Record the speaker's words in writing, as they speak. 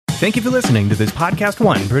Thank you for listening to this Podcast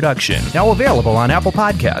One production. Now available on Apple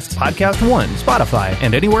Podcasts, Podcast One, Spotify,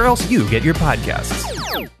 and anywhere else you get your podcasts.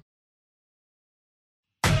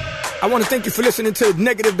 I want to thank you for listening to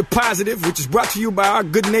Negative to Positive, which is brought to you by our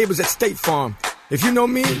good neighbors at State Farm. If you know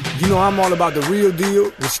me, you know I'm all about the real deal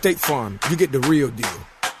with State Farm. You get the real deal.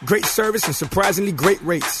 Great service and surprisingly great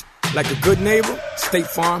rates. Like a good neighbor, State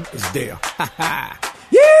Farm is there. Ha ha.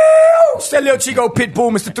 Yeah! Stelio Chico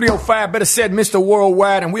Pitbull, Mr. 305, better said Mr.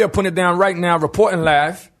 Worldwide, and we are putting it down right now, reporting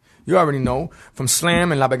live. You already know, from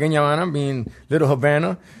Slam and La Pequeña Habana, being Little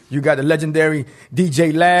Havana. You got the legendary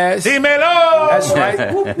DJ Laz. Dímelo! That's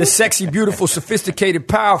right. The sexy, beautiful, sophisticated,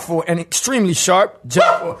 powerful, and extremely sharp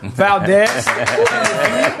Jennifer Valdez.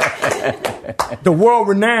 The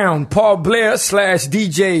world-renowned Paul Blair /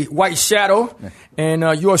 DJ White Shadow. And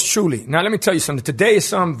yours truly. Now, let me tell you something. Today is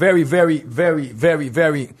some very, very, very, very,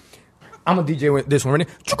 very... I'm a DJ with this one, ready?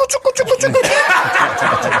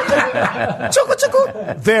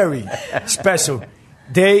 Very special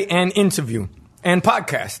day and interview and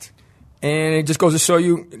podcast. And it just goes to show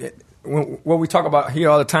you what we talk about here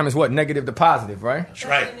all the time is what? Negative to positive, right? That's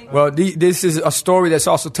right. Well, this is a story that's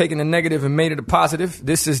also taken the negative and made it a positive.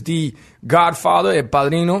 This is the Godfather, El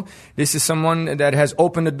Padrino. This is someone that has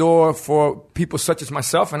opened the door for people such as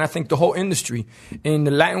myself, and I think the whole industry in the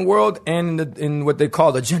Latin world and in what they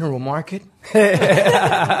call the general market.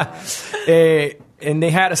 And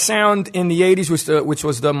they had a sound in the 80s, which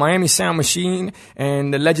was the Miami Sound Machine,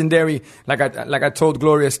 and the legendary, like I told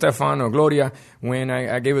Gloria Estefan, or Gloria, when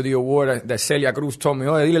I gave her the award that Celia Cruz told me,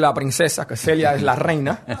 oye, dile la princesa, que Celia es la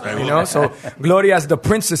reina, you know, so Gloria is the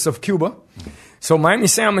princess of Cuba. So Miami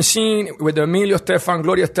Sound Machine with Emilio Estefan,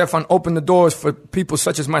 Gloria Estefan opened the doors for people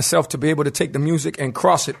such as myself to be able to take the music and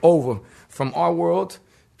cross it over from our world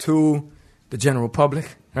to the general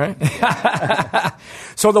public, right?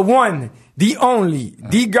 So the one, the only,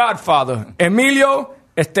 the Godfather, Emilio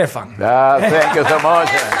Estefan. Thank you so much.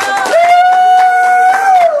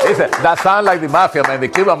 Listen, that sounds like the mafia, man, the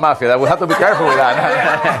Cuban mafia. We have to be careful with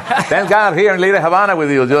that. Thank God here in Little Havana with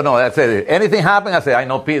you. You know, that's it. Anything happen, I say, I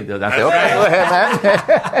know Pete. I say, okay, go ahead,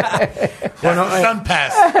 man. Well, no, sun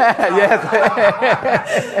pass. Yes.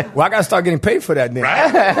 Well, I got to start getting paid for that then.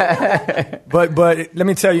 Right? But let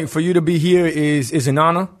me tell you, for you to be here is an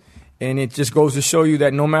honor. And it just goes to show you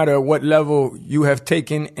that no matter what level you have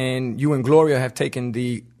taken, and you and Gloria have taken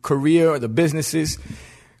the career or the businesses,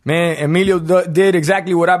 man, Emilio did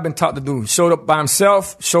exactly what I've been taught to do. Showed up by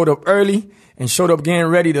himself, showed up early, and showed up getting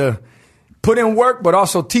ready to put in work, but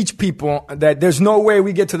also teach people that there's no way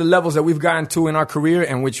we get to the levels that we've gotten to in our career,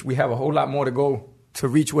 and which we have a whole lot more to go to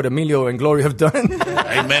reach what Emilio and Gloria have done.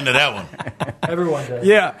 Amen to that one. Everyone does.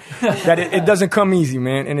 Yeah, that it doesn't come easy,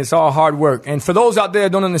 man, and it's all hard work. And for those out there that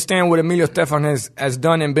don't understand what Emilio Estefan has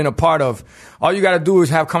done and been a part of, all you got to do is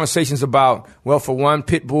have conversations about, well, for one,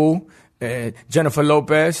 Pitbull, Jennifer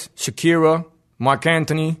Lopez, Shakira, Mark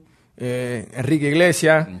Anthony, Enrique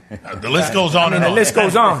Iglesias. The list goes on and on. The list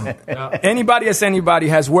goes on. Anybody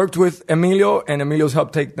has worked with Emilio, and Emilio's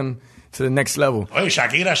helped take them to the next level. Oh,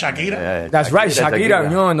 Shakira. That's right, Shakira. You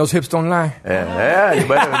know, and those hips don't lie. Yeah, you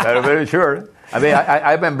better very sure. I mean,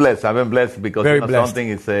 I've been blessed. I've been blessed because very you know, blessed. Something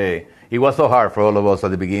is it was so hard for all of us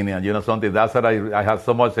at the beginning, and you know something. That's what I have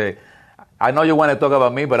so much. I know you want to talk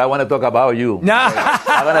about me, but I want to talk about you. I'm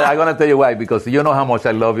gonna tell you why, because you know how much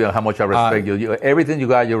I love you and how much I respect you. Everything you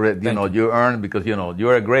got, you earned, because you know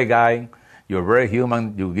you're a great guy. You're very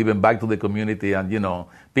human. You're giving back to the community, and you know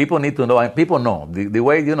people need to know, and people know the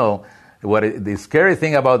way you know. The scary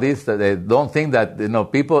thing about this, they don't think that, you know,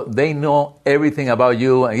 people, they know everything about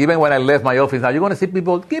you. And even when I left my office, now you're going to see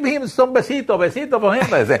people, give him some besito for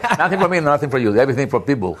him. I say, nothing for me, nothing for you, everything for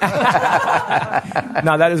people.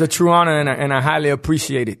 Now, that is a true honor, and I highly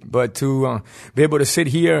appreciate it. But to be able to sit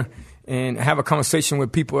here and have a conversation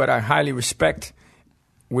with people that I highly respect,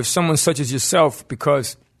 with someone such as yourself,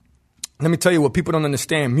 because let me tell you what people don't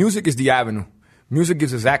understand. Music is the avenue. Music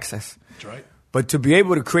gives us access. That's right. But to be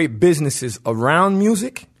able to create businesses around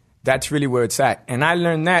music, that's really where it's at. And I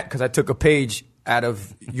learned that because I took a page out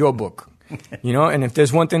of your book. You know, and if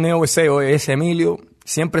there's one thing they always say, oye, ese Emilio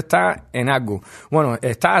siempre está en algo. Bueno,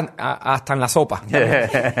 está hasta en la sopa.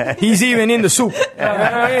 He's even in the soup.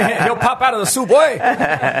 He'll pop out of the soup. Oye,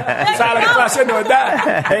 ¿sabes lo que estoy haciendo,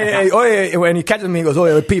 verdad? Oye, when he catches me, he goes,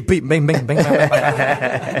 oye, Pete, bang.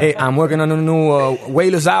 Hey, I'm working on a new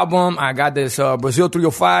Wailers album. I got this Brazil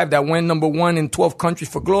 305 that went #1 in 12 countries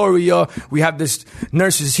for Gloria. We have this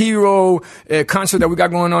Nurse's Hero concert that we got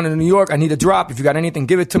going on in New York. I need a drop. If you got anything,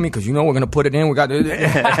 give it to me, because you know we're going to put it in. We got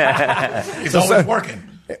It's always working.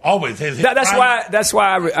 Always. That's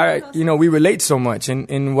why I we relate so much.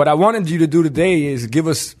 And what I wanted you to do today is give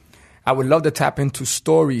us I would love to tap into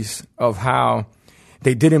stories of how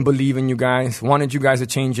they didn't believe in you guys, wanted you guys to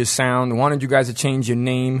change your sound, wanted you guys to change your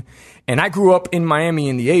name. And I grew up in Miami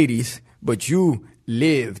in the 80s, but you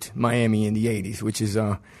lived Miami in the 80s, which is,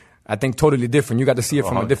 I think, totally different. You got to see it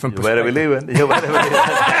from a different perspective. You better believe it. You better believe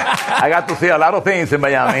it. I got to see a lot of things in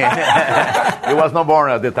Miami. I was not born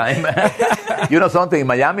at the time. You know something,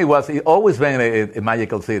 Miami was always been a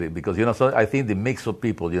magical city because, you know, so I think the mix of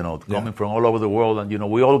people, you know, coming from all over the world and, you know,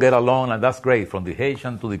 we all get along and that's great. From the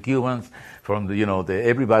Haitians to the Cubans, from the, you know,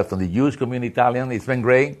 everybody, from the Jewish community, Italian, it's been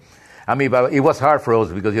great. I mean, but it was hard for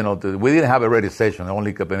us because, you know, we didn't have a radio station,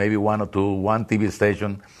 only maybe one TV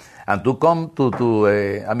station. And to come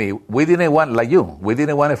I mean, we didn't want, like you, we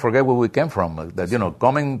didn't want to forget where we came from. That, you know,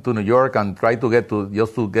 coming to New York and try to get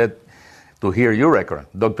to hear your record,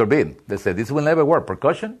 Dr. Beat. They said, this will never work.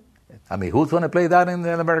 Percussion? I mean, who's going to play that in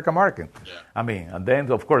the American market? Yeah. I mean, and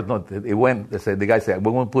then, of course, it went, the guy said,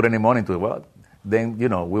 we won't put any money into it. Well, then, you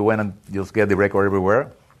know, we went and just get the record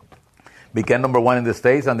everywhere. Became number one in the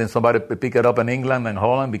States, and then somebody picked it up in England and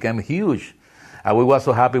Holland, became huge. And we were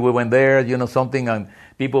so happy we went there, you know, something, and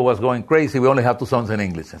people was going crazy. We only have 2 songs in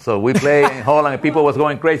English. So we play in Holland, and people was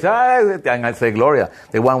going crazy. And I say, Gloria,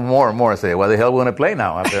 they want more and more. I say, what the hell are we going to play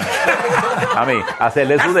now? I said,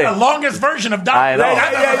 let's do the longest version of Dr. I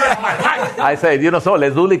know. I said, you know, so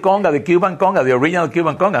let's do the conga, the Cuban conga, the original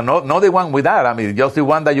Cuban conga. Not the one with that. I mean, just the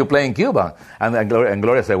one that you play in Cuba. And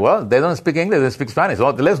Gloria said, well, they don't speak English, they speak Spanish. So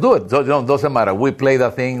let's do it. So, you know, it doesn't matter. We play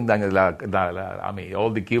that thing. I mean, all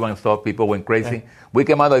the Cuban stuff, people went crazy. Okay. We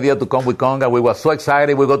came out with the idea to come with conga. We were so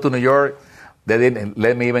excited. We go to New York. They didn't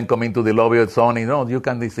let me even come into the lobby of Sony. No, you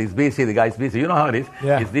can. It's busy. The guy's busy. You know how it is.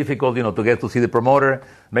 Yeah. It's difficult, you know, to get to see the promoter.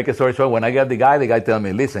 Make a story short. When I get the guy tell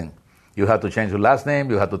me, listen, you have to change your last name.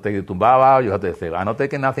 You have to take the tumbao out. You have to say, I'm not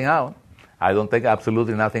taking nothing out. I don't take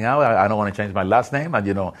absolutely nothing out. I don't want to change my last name. And,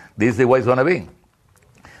 you know, this is the way it's going to be.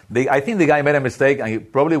 I think the guy made a mistake, and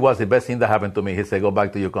it probably was the best thing that happened to me. He said, go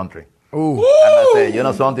back to your country. Ooh. And I said, you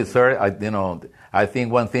know something, sir, I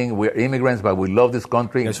think one thing, we're immigrants, but we love this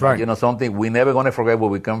country. That's right. You know something, we're never going to forget where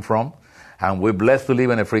we come from. And we're blessed to live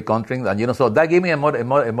in a free country. And, you know, so that gave me a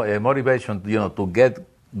motivation, you know, to get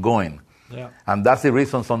going. Yeah. And that's the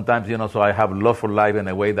reason sometimes, you know, so I have love for life in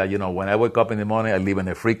a way that, you know, when I wake up in the morning, I live in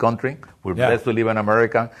a free country. We're blessed to live in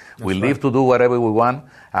America. That's we live to do whatever we want.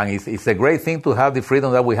 And it's a great thing to have the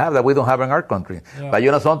freedom that we don't have in our country. Yeah. But,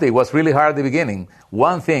 you know, something, it was really hard at the beginning.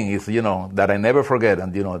 One thing is, you know, that I never forget,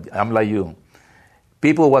 and, you know, I'm like you.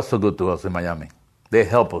 People were so good to us in Miami. They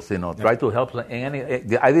help us, you know, try to help us.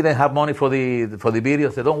 I didn't have money for the video.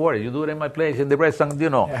 I said, don't worry, you do it in my place, in the restaurant, you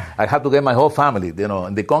know. Yeah. I had to get my whole family, you know.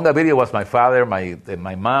 And the conga video was my father,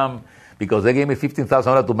 my mom, because they gave me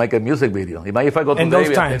 $15,000 to make a music video. Imagine if I go to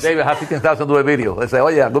David, David have $15,000 to do a video. I say, oh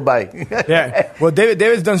yeah, goodbye. Yeah. Well,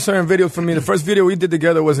 David's done certain videos for me. The first video we did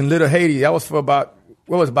together was in Little Haiti. That was for about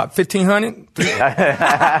 1,500?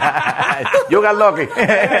 You got lucky.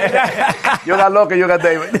 You got lucky, you got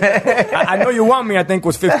David. I know you want me, I think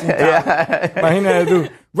was 15,000. But he never do.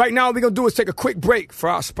 Right now, what we're going to do is take a quick break for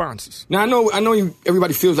our sponsors. Now, I know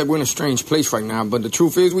everybody feels like we're in a strange place right now, but the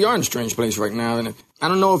truth is we are in a strange place right now. And I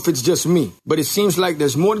don't know if it's just me, but it seems like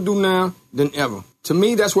there's more to do now than ever. To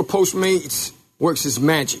me, that's where Postmates works its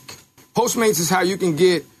magic. Postmates is how you can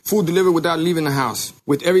get food delivered without leaving the house.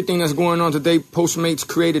 With everything that's going on today, Postmates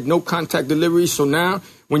created no-contact delivery. So now,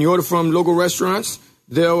 when you order from local restaurants,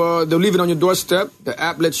 they'll leave it on your doorstep. The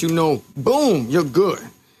app lets you know, boom, you're good.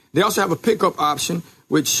 They also have a pickup option,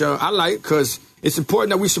 which I like because it's important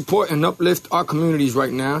that we support and uplift our communities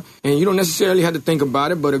right now. And you don't necessarily have to think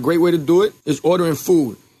about it, but a great way to do it is ordering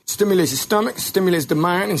food. Stimulates the stomach, stimulates the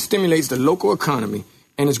mind, and stimulates the local economy.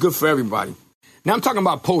 And it's good for everybody. Now I'm talking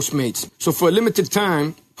about Postmates. So for a limited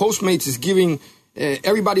time, Postmates is giving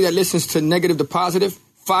everybody that listens to Negative to Positive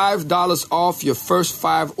 $5 off your first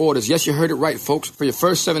 5 orders. Yes, you heard it right, folks, for your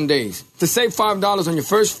first 7 days. To save $5 on your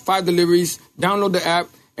first 5 deliveries, download the app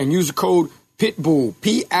and use the code PITBULL,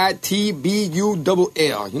 PITBULL.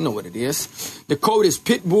 You know what it is. The code is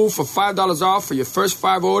PITBULL for $5 off for your first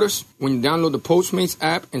 5 orders when you download the Postmates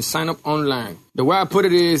app and sign up online. The way I put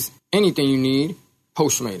it is anything you need,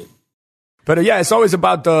 Postmate it. But yeah, it's always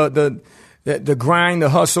about the grind, the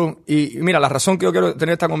hustle. Y mira, la razón que yo quiero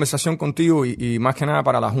tener esta conversación contigo y más que nada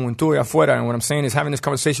para la juventud allá afuera, and what I'm saying is having this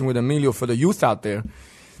conversation with Emilio for the youth out there,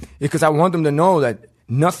 is because I want them to know that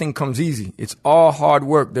nothing comes easy. It's all hard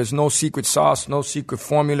work. There's no secret sauce, no secret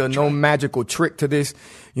formula, no magical trick to this.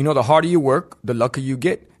 You know, the harder you work, the luckier you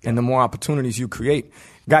get, and the more opportunities you create.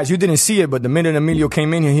 Guys, you didn't see it, but the minute Emilio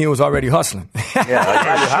came in here, he was already hustling.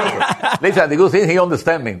 Yeah, listen, the good thing, he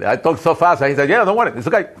understands me. I talk so fast, he said, yeah, don't worry, it's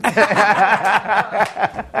okay.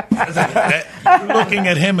 You looking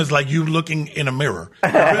at him is like you looking in a mirror.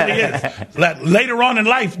 It really is. Later on in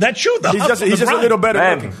life, that's you, though. He's just a little better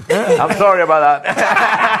looking. I'm sorry about that.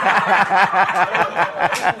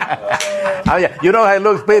 Oh, yeah. You know how it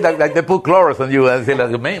looks, Pete, like they put Clorox on you and say,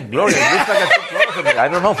 like, man, Gloria, it looks like I put Clorox on me. I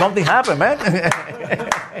don't know, something happened, man.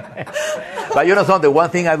 But you know something, one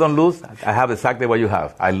thing I don't lose, I have exactly what you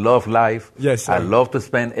have. I love life. Yes, sir. I love to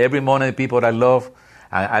spend every morning with people I love.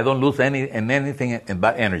 I don't lose anything in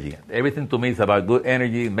bad energy. Everything to me is about good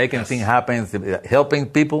energy, making things happen, helping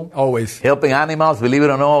people. Always. Helping animals, believe it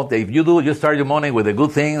or not. If you start your morning with a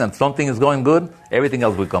good thing and something is going good, everything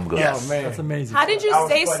else will come good. Yes. Oh, man. That's amazing. How did you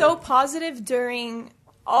stay so positive during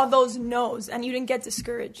all those no's and you didn't get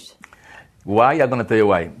discouraged? Why? I'm going to tell you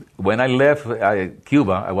why. When I left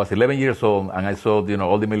Cuba, I was 11 years old, and I saw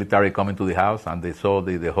all the military coming to the house, and they saw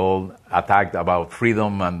the whole attack about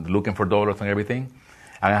freedom and looking for dollars and everything.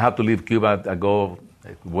 And I had to leave Cuba, I go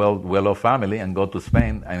well-off family, and go to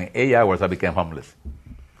Spain. And in 8 hours, I became homeless.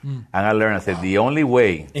 And I learned, I said, the only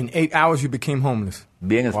way... In 8 hours, you became homeless.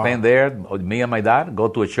 Being in Spain there, me and my dad go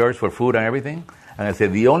to a church for food and everything. And I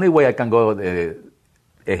said, the only way I can go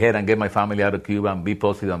ahead and get my family out of Cuba and be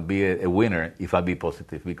positive and be a winner if I be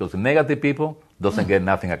positive. Because negative people doesn't get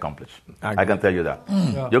nothing accomplished. I can tell you that.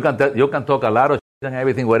 Yeah. You can talk a lot of shit and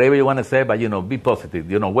everything, whatever you want to say, but, be positive.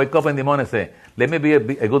 Wake up in the morning and say, let me be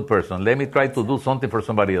a good person. Let me try to do something for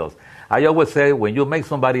somebody else. I always say, when you make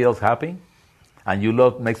somebody else happy and you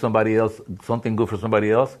make somebody else, something good for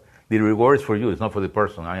somebody else, the reward is for you. It's not for the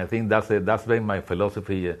person. And I think that's been my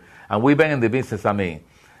philosophy. And we've been in the business,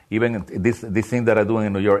 even this thing that I'm doing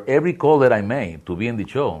in New York, every call that I made to be in the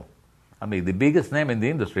show, the biggest name in the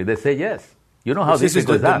industry, they say yes. You know how this is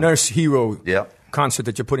the Nurse Hero Yeah. concert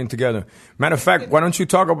that you're putting together. Matter of fact, why don't you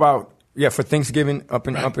talk about for Thanksgiving up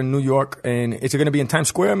in New York, and is it going to be in Times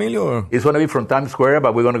Square, Emilio? Or? It's going to be from Times Square,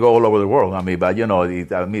 but we're going to go all over the world.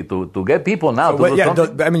 To get people now to do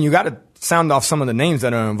something. You got to sound off some of the names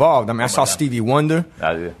that are involved. I saw Stevie Wonder.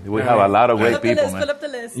 We have a lot of great people, man. Fill up the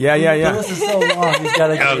list. Yeah. The list is so long. He's got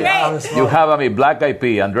to get You have Black Eyed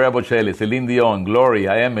Peas, Andrea Bocelli, Celine Dion,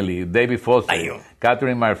 Gloria, Emily, David Foster,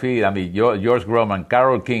 Catherine Murphy, George Groman,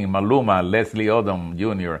 Carole King, Maluma, Leslie Odom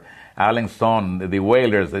Jr., Alan Stone, The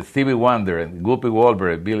Wailers, Stevie Wonder, Guppy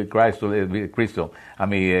Wahlberg, Billy Crystal,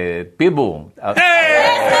 Pitbull.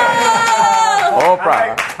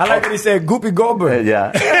 Oprah. I like what he said, Guppy Goldberg.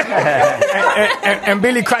 Yeah. and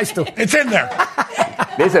Billy Crystal. It's in there.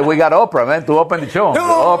 They said, we got Oprah, man, to open the show.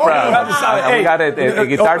 Oprah. And we got a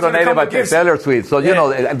guitar donated by Taylor Swift. So,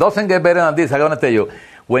 it doesn't get better than this. I'm going to tell you.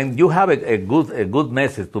 When you have a good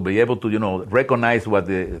message to be able to, recognize what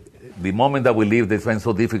the moment that we live, it's been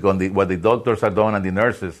so difficult, what the doctors are doing and the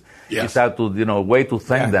nurses, it's hard to, way to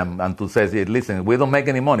thank them and to say, listen, we don't make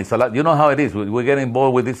any money. It's a lot. You know how it is. We get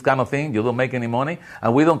involved with this kind of thing. You don't make any money,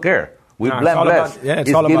 and we don't care. We bless.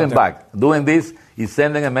 It's all giving back. Doing this is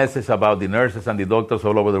sending a message about the nurses and the doctors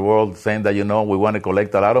all over the world, saying that, we want to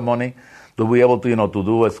collect a lot of money to be able to, to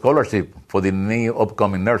do a scholarship for the new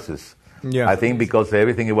upcoming nurses. Yeah. I think because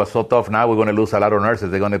everything it was so tough, now we're going to lose a lot of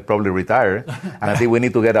nurses. They're going to probably retire, and I think we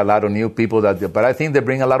need to get a lot of new people. But I think they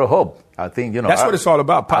bring a lot of hope. I think that's what it's all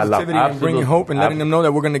about: positivity and bringing hope and letting them know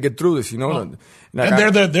that we're going to get through this. And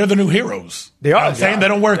they're the new heroes. They are. I'm saying they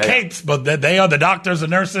don't wear capes, but they are the doctors, the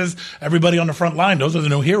nurses, everybody on the front line. Those are the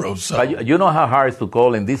new heroes. So. But you know how hard it is to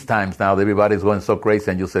call in these times now. Everybody's going so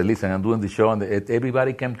crazy, and you say, "Listen, I'm doing the show," and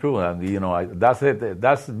everybody came through. And that's it.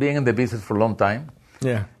 That's being in the business for a long time.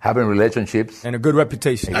 Yeah, having relationships and a good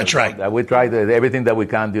reputation. That's right. We try everything that we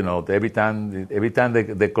can. Every time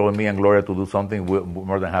they call me and Gloria to do something, we're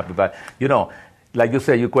more than happy. But like you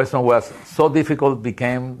said, your question was so difficult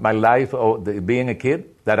became my life being a kid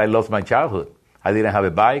that I lost my childhood. I didn't have a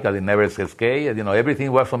bike. I didn't never skate.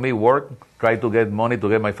 Everything was for me work. Try to get money to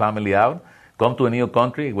get my family out. Come to a new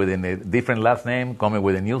country with a different last name. Coming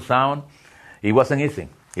with a new sound. It wasn't easy.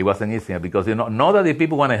 It wasn't easy because, not that the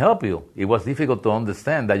people want to help you. It was difficult to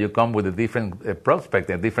understand that you come with a different prospect,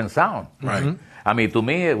 a different sound. Right. Mm-hmm. To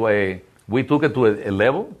me, we took it to a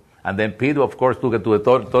level, and then Pete, of course, took it to a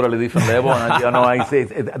totally different level. And, I say,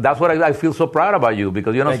 that's what I feel so proud about you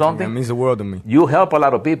because, something? It means the world to me. You help a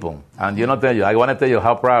lot of people. And, I want to tell you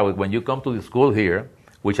how proud when you come to the school here,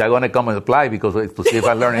 which I'm going to come and apply because to see if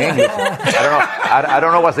I learn English. I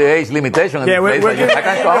don't know what's the age limitation. I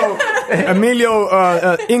can come.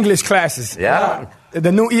 Emilio English classes. Yeah.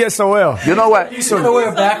 The new ESOL. You know what? You should wear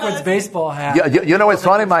a backwards baseball hat. You know what's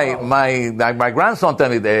funny? My grandson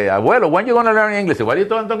told me, Abuelo, when you going to learn English? What are you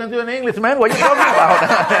talking to in English, man? What are you talking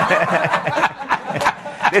about?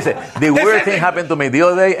 Listen, the weird thing happened to me. The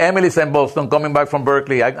other day, Emily's in Boston, coming back from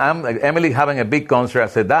Berkeley. Emily having a big concert. I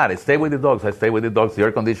said, Dad, stay with the dogs. I stay with the dogs. The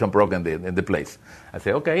air condition broke in the place. I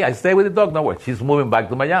said, okay, I stay with the dog. No way. She's moving back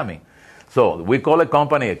to Miami. So we call a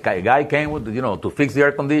company. A guy came with, to fix the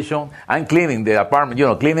air condition. I'm cleaning the apartment,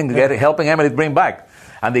 helping Emily bring back.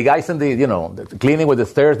 And the guys in the, cleaning with the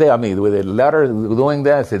stairs there, with the ladder doing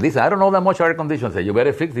that. I said, listen, I don't know that much air conditioning. I said, you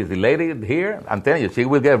better fix this. The lady here, I'm telling you, she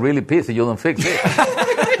will get really pissed if you don't fix it.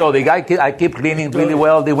 So the guy, I keep cleaning really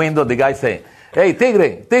well the window. The guy say, hey,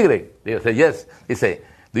 Tigre. I said, yes. He say,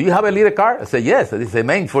 do you have a little car? I said, yes. He said,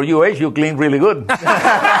 man, for your age, you clean really good.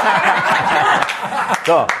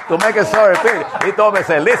 So, to make a story, he told me,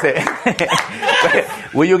 said, listen,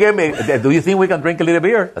 will you give me, do you think we can drink a little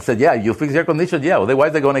beer? I said, yeah, you fix the air condition? Yeah,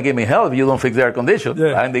 otherwise they're going to give me hell if you don't fix the air condition.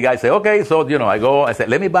 Yeah. And the guy said, okay, so, I said,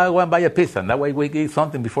 let me go and buy a pizza. And that way we eat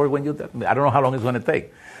something before I don't know how long it's going to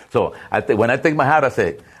take. So, when I take my hat, I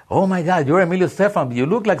say, oh my God, you're Emilio Estefan. You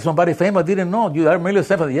look like somebody famous. I didn't know. You are Emilio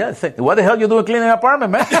Estefan. Yes. What the hell you doing cleaning an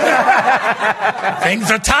apartment, man?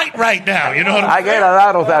 Things are tight right now. You know what I get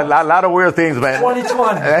a lot of weird things, man.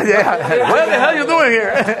 2020. Yeah. What the hell you doing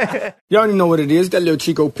here? You already know what it is. That little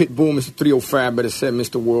Chico Pitbull, Mr. 305, better said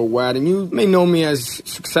Mr. Worldwide. And you may know me as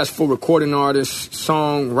successful recording artist,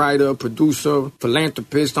 songwriter, producer,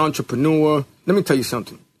 philanthropist, entrepreneur. Let me tell you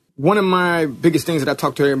something. One of my biggest things that I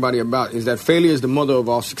talk to everybody about is that failure is the mother of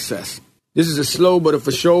all success. This is a slow but a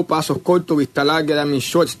for sure, paso corto, vista larga, that means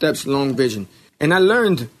short steps, long vision. And I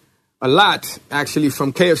learned a lot, actually,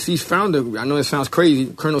 from KFC's founder. I know it sounds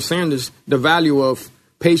crazy, Colonel Sanders, the value of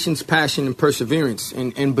patience, passion, and perseverance,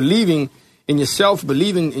 and believing in yourself,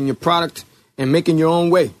 believing in your product, and making your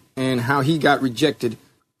own way, and how he got rejected.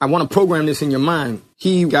 I want to program this in your mind.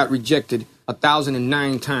 He got rejected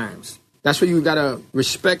 1,009 times. That's where you got to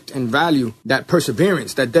respect and value that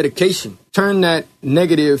perseverance, that dedication. Turn that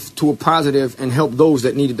negative to a positive and help those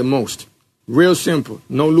that need it the most. Real simple.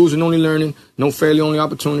 No losing, only learning. No failure, only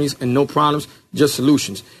opportunities. And no problems, just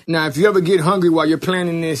solutions. Now, if you ever get hungry while you're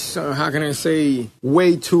planning this,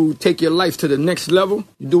 way to take your life to the next level,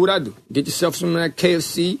 you do what I do. Get yourself some of that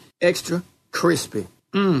KFC extra crispy.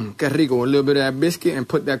 Que rico. A little bit of that biscuit and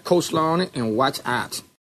put that coleslaw on it and watch out.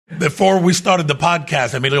 Before we started the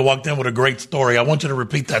podcast, Emilio walked in with a great story. I want you to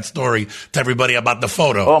repeat that story to everybody about the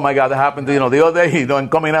photo. Oh, my God. That happened, the other day, I'm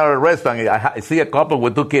coming out of a restaurant. I see a couple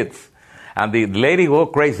with two kids. And the lady go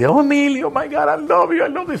crazy. Oh, Emilio, my God, I love you. I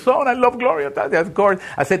love the song. I love Gloria. That's gorgeous.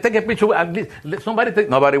 I said, take a picture.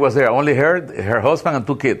 Nobody was there. Only her husband and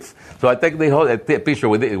two kids. So I take the picture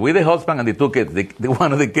with the husband and the two kids.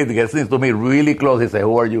 One of the kids gets to me really close. He said,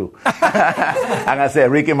 who are you? And I said,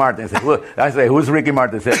 Ricky Martin. I said, who's Ricky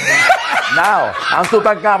Martin? He said, now, I'm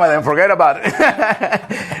Tutankhamun and forget about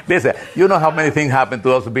it. Listen, you know how many things happen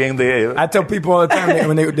to us being the... I tell people all the time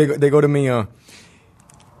when they go to me,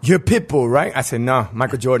 you're Pitbull, right? I said, no,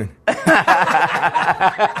 Michael Jordan. But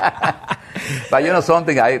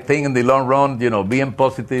something, I think in the long run, being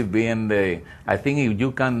positive, I think if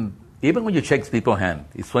you can, even when you shake people's hand,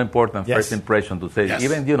 it's so important, yes. First impression to say, yes.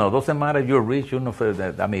 Even, doesn't matter if you're rich,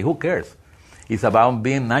 who cares? It's about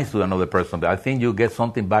being nice to another person. But I think you get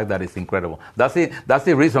something back that is incredible. That's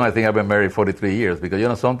the reason I think I've been married 43 years,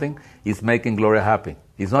 because something? It's making Gloria happy.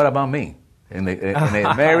 It's not about me. In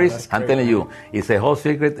a marriage, I'm telling you, it's a whole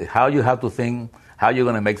secret how you have to think, how you're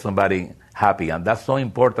going to make somebody happy. And that's so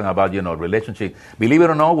important about, relationship. Believe it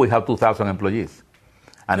or not, we have 2,000 employees.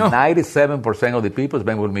 And 97% of the people have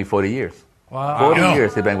been with me 40 years. Wow. 40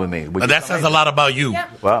 years they've been with me. But that says a lot about you. Yeah.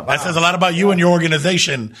 Well, that says a lot about you and your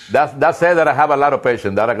organization. That says that I have a lot of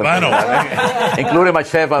patience. That I can including my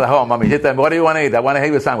chef at home. He said, what do you want to eat? I want to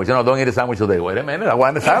have a sandwich. Don't eat a sandwich today. Wait a minute, I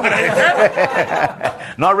want a sandwich.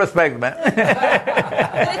 No respect, man. But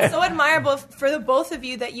it's so admirable for the both of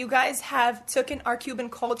you that you guys have taken our Cuban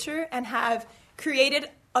culture and have created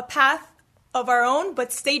a path of our own,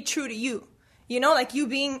 but stayed true to you. Like you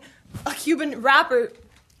being a Cuban rapper.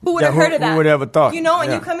 Who would have heard of that? Who would have ever thought?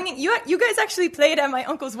 And you coming in, you guys actually played at my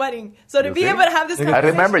uncle's wedding. So to be able to have this conversation. I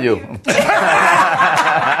remember you.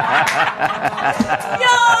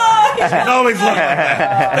 No! Always look like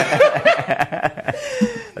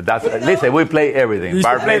that. Listen, we play everything.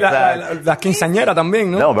 Bar mitzvah. La quinceañera también,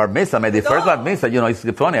 ¿no? No, bar mitzvah. The first bar mitzvah, it's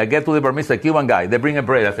funny. I get to the bar mitzvah, Cuban guy. They bring a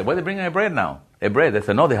bread. I said, why are they bringing a bread now? A bread. They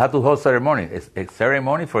said, no, they have to hold ceremony. It's a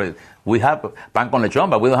ceremony for it. We have pan con lechon,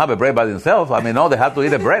 but we don't have a bread by themselves. No, they have to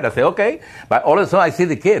eat a bread. I say, okay. But all of a sudden, I see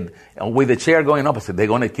the kid with the chair going up. I said, they're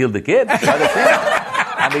going to kill the kid.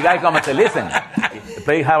 And the guy comes and says, listen,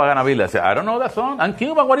 play Havana Villa. I said, I don't know that song. I'm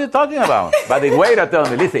Cuban. What are you talking about? But the waiter tells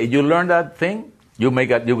me, listen, if you learn that thing, you make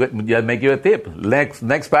you a tip.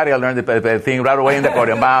 Next party, I learned the thing right away in the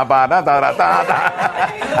accordion.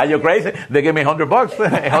 Are you crazy? They gave me $100.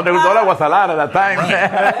 $100 was a lot at that time.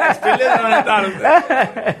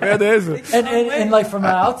 and like from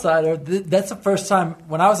an outsider, that's the first time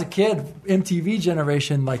when I was a kid, MTV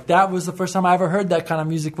generation, like that was the first time I ever heard that kind of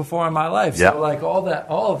music before in my life. So like all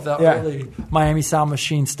of the early Miami Sound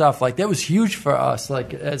Machine stuff, like that was huge for us.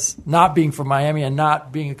 Like as not being from Miami and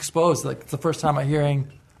not being exposed, like it's the first time I'm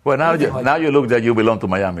hearing. Well, now you look that you belong to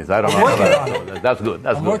Miami. So I don't know. That's good.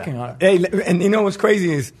 I'm working on it. Hey, and you know what's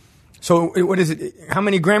crazy is, so what is it? How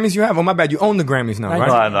many Grammys you have? Oh, my bad. You own the Grammys now,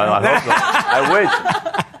 right? No. I wish.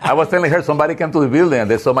 I was telling her somebody came to the building and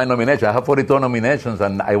they saw my nomination. I have 42 nominations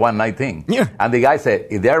and I won 19. Yeah. And the guy said,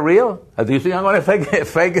 "Is they're real? Do you think I'm going to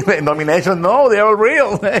fake nominations? No, they're all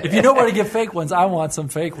real." If you know where to get fake ones, I want some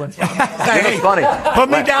fake ones. It's funny. Put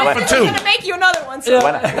me down for 2. I'm going to make you another one. So.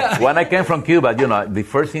 When I came from Cuba, the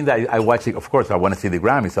first thing that I watched, of course, I want to see the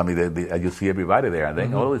Grammys. I mean, you see everybody there. And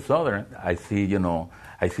then all of a sudden, I see,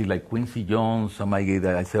 I see like Quincy Jones, somebody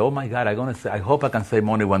that I say, oh my God, I hope I can save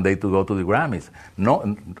money one day to go to the Grammys.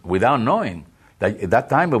 No, without knowing that at that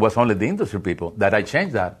time it was only the industry people that I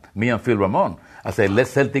changed that. Me and Phil Ramon. I said,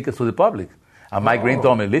 let's sell tickets to the public. And Mike Green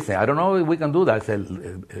told me, listen, I don't know if we can do that. I said,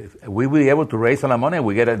 we will be able to raise a lot of money and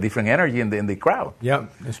we get a different energy in the crowd. Yeah,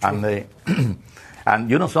 that's true.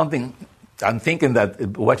 And you know something, I'm thinking that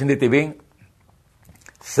watching the TV,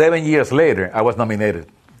 7 years later, I was nominated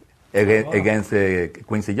against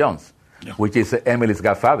Quincy Jones, which is Emily's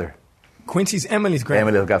godfather. Quincy's Emily's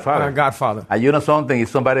godfather. Godfather. And you know something, if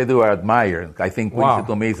somebody do I admire, I think Quincy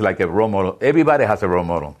to me is like a role model. Everybody has a role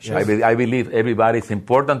model. Yes. I believe everybody, it's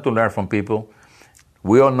important to learn from people.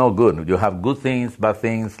 We all know good. You have good things, bad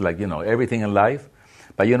things, like, everything in life.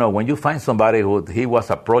 But, when you find somebody he was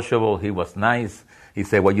approachable, he was nice, he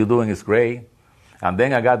said, what you're doing is great. And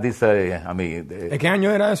then I got this, ¿De qué año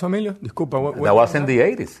era eso, Emilio? Disculpa. That was in the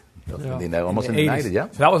 80s. Almost in the 80s, yeah.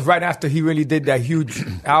 So that was right after he really did that huge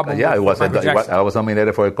album. Yeah, I was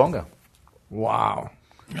nominated for a conga. Wow.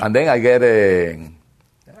 And then I get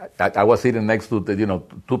I was sitting next to,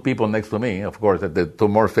 two people next to me, of course, the two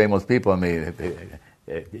more famous people.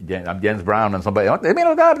 James Brown and somebody. I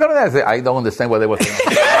said, I don't understand what they were saying.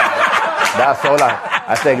 That's all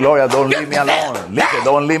I say, Gloria, don't leave me alone. Listen,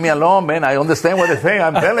 don't leave me alone, man. I understand what they're saying.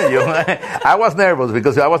 I'm telling you. I was nervous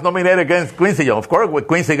because I was nominated against Quincy Jones. Of course,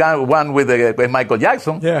 Quincy won with Michael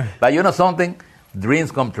Jackson. Yeah. But you know something?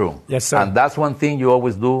 Dreams come true. Yes, sir. And that's one thing you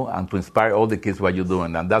always do, and to inspire all the kids what you're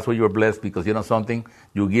doing. And that's why you're blessed, because you know something?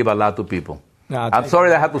 You give a lot to people. I'm sorry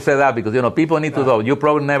that I have to say that, because, people need to know. You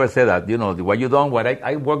probably never say that. What you done,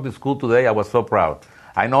 I worked in school today, I was so proud.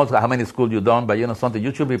 I know how many schools you've done, but something,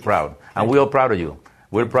 you should be proud. And we're all proud of you.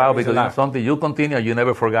 We're proud because something, you continue, you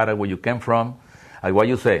never forgot where you came from. Like what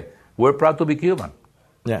you say, we're proud to be Cuban.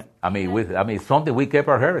 Yeah. Something, we kept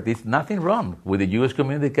our heritage. There's nothing wrong with the Jewish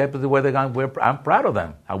community, kept it where they're going. I'm proud of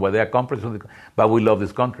them and what they accomplished. But we love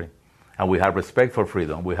this country. And we have respect for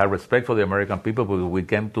freedom. We have respect for the American people, because we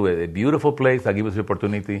came to a beautiful place that gives us the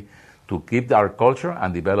opportunity to keep our culture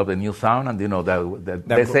and develop a new sound. And, that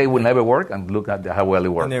they say will never work, and look at how well it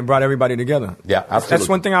works. And they brought everybody together. Yeah, absolutely. That's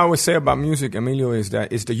one thing I always say about music, Emilio, is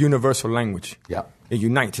that it's the universal language. Yeah. It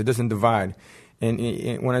unites. It doesn't divide. And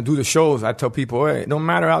when I do the shows, I tell people, hey, it don't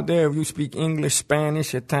matter out there if you speak English,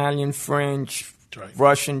 Spanish, Italian, French,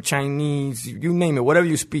 Russian, Chinese, you name it, whatever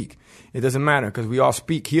you speak. It doesn't matter, because we all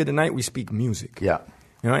speak here tonight. We speak music. Yeah.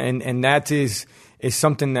 And that is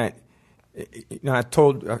something that I've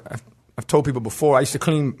told people before. I used to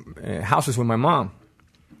clean houses with my mom,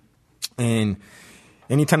 and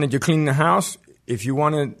anytime that you're cleaning the house, if you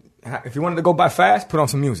wanted to go by fast, put on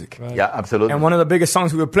some music. Right. Yeah, absolutely. And one of the biggest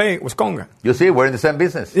songs we would play was conga. You see, we're in the same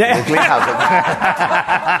business. Yeah. We clean houses.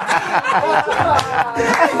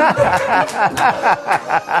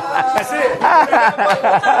 That's it.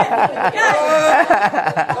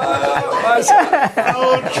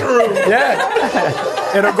 So true.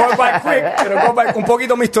 Yeah. It'll go by quick. It'll go by un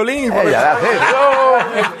poquito mistolín. Yeah, that's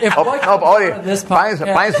it. This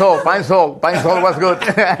Pine Sol was good.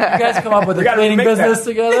 You guys come up with a cleaning business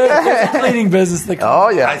together? There's a cleaning business that Oh,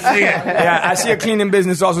 yeah. I see it. Yeah, I see a cleaning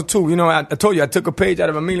business also, too. I told you, I took a page out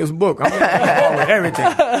of Emilio's book. I'm involved with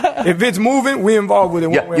everything. If it's moving, we're involved with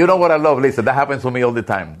it. Yeah, you know what I love? Listen, that happens to me all the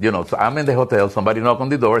time. So I'm in the hotel, somebody knock on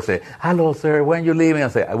the door, say, hello, sir, when you leaving? I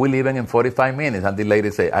say, we're leaving in 45 minutes. And the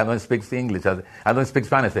lady say, I don't speak English. I don't speak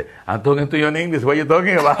Spanish. I say, I'm talking to you in English. What are you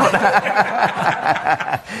talking about?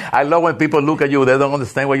 I love when people look at you, they don't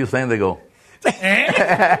understand what you're saying. They go,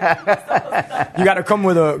 You got to come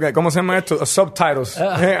with a, ¿cómo se llama esto? Subtitles.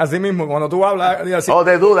 Así mismo, cuando tú hablas. Así. Oh,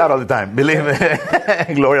 they do that all the time. Believe me.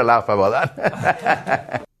 Gloria laughed about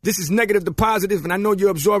that. This is Negative to Positive, and I know you're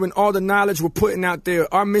absorbing all the knowledge we're putting out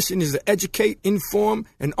there. Our mission is to educate, inform,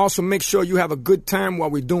 and also make sure you have a good time while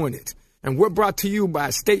we're doing it. And we're brought to you by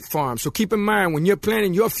State Farm. So keep in mind, when you're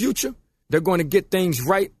planning your future, they're going to get things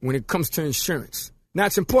right when it comes to insurance. Now,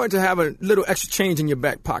 it's important to have a little extra change in your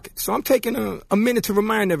back pocket. So I'm taking a minute to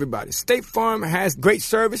remind everybody. State Farm has great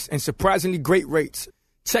service and surprisingly great rates.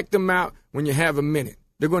 Check them out when you have a minute.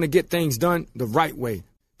 They're going to get things done the right way.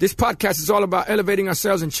 This podcast is all about elevating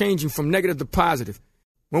ourselves and changing from negative to positive.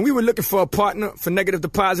 When we were looking for a partner for Negative to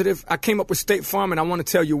Positive, I came up with State Farm, and I want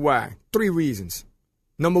to tell you why. 3 reasons.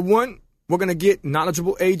 Number 1, we're going to get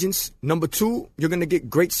knowledgeable agents. Number 2, you're going to get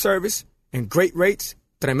great service and great rates.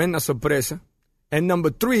 Tremenda sorpresa. And number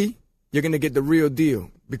 3, you're going to get the real deal.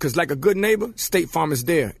 Because like a good neighbor, State Farm is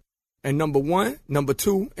there. And number 1, number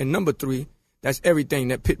 2, and number 3, that's everything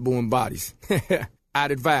that Pitbull embodies.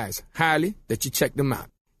 I'd advise highly that you check them out.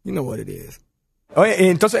 You know what it is. Oye,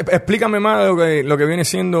 entonces explícame más lo que viene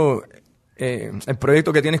siendo el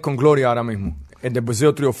proyecto que tienes con Gloria ahora mismo. El de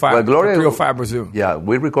Brazil 305. Well, Gloria, 305 Brazil. Yeah,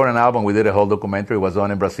 we recorded an album. We did a whole documentary. It was done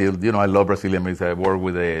in Brazil. You know, I love Brazilian music. I work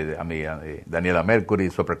with Daniela Mercury,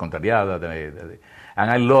 Super Contrariada, and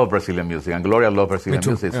I love Brazilian music. And Gloria loves Brazilian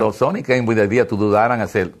music. Yeah. So Sony came with the idea to do that, and I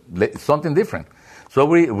said, something different. So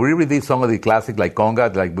we redid some of the classics like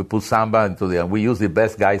conga, like we put samba into we used the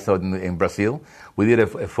best guys in Brazil. We did a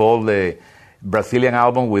full Brazilian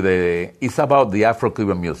album with it's about the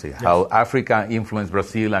Afro-Cuban music, yes. How Africa influenced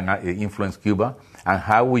Brazil and influenced Cuba, and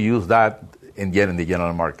how we use that in the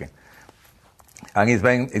general market. And it's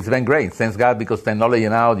been great, thanks God, because technology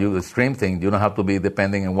now, the stream thing, you don't have to be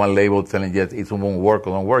depending on one label telling you it won't work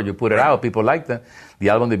or don't work. You put it out, people like that. The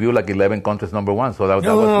album debuted like 11 countries #1, so that was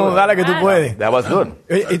good. Dale que tú puedes. That was good.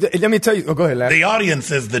 Let me tell you. Go ahead, Larry. The audience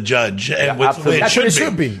is the judge. Yeah, That's the way it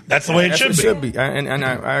should be. That's the way it should be. And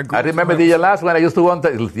I agree. I remember DJ last when I used to want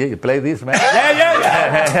to play this, man.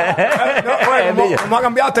 ¿Cómo ha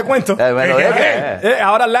cambiado este cuento?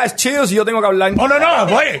 Ahora Last Chills y yo tengo que hablar. Oh,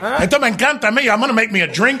 no, wait. Esto me encanta a mí. I'm going to make me a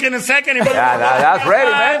drink in a second. That's ready,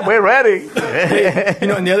 man. We're ready. You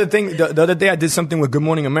know, and the other thing, the other day I did something with Good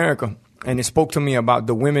Morning America. And it spoke to me about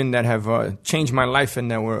the women that have changed my life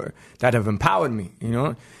and that have empowered me, you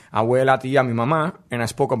know. Abuela, tía, mi mamá, and I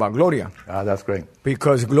spoke about Gloria. That's great.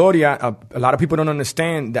 Because Gloria, a lot of people don't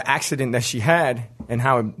understand the accident that she had and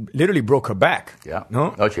how it literally broke her back. Yeah.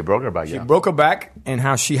 No? Oh, she broke her back, She broke her back, and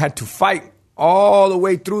how she had to fight all the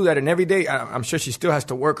way through that. And every day, I'm sure she still has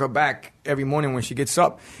to work her back every morning when she gets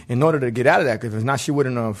up in order to get out of that. Because if not, she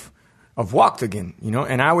wouldn't have walked again, you know.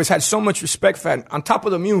 And I always had so much respect for that, on top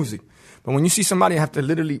of the music. But when you see somebody have to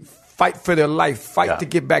literally fight for their life, to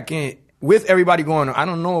get back in, with everybody going, I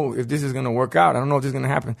don't know if this is going to work out. I don't know if this is going to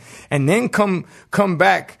happen. And then come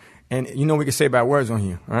back, and you know we can say bad words on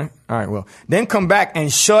here, right? All right, well. Then come back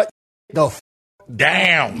and shut the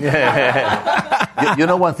down. You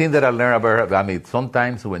know one thing that I learned about her? I mean,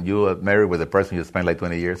 sometimes when you are married with a person, you spend like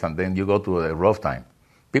 20 years, and then you go to a rough time.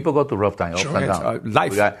 People go to rough time, ups and downs.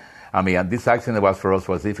 Life. And this accident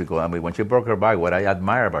was difficult. I mean, when she broke her back, what I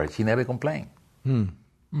admire about her, she never complained.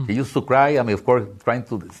 She used to cry. I mean, of course, trying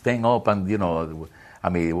to stay up, and you know, I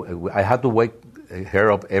mean, I had to wake her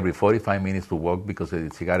up every 45 minutes to walk because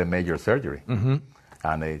she got a major surgery, and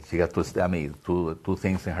she got two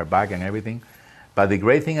things in her back and everything. But the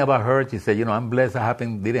great thing about her, she said, you know, I'm blessed.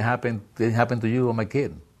 Didn't happen to you or my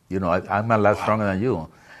kid. You know, I'm a lot stronger than you,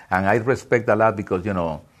 and I respect a lot because you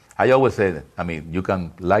know. I always say that. I mean, you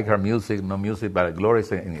can like her music, no music, but Gloria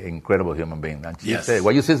is an incredible human being. And she said,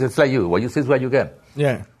 what you see is like you. What you see is what you get.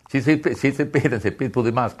 Yeah. She said, Pete, and said, Pete, put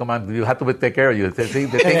the mask. Come on, you have to take care of you. See,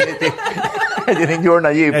 they think you're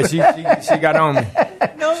naive. Yeah, she got on me.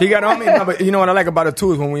 She got on me. No, but you know what I like about it,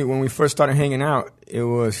 too, is when we first started hanging out, it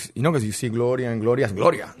was, you know, because you see Gloria, and Gloria's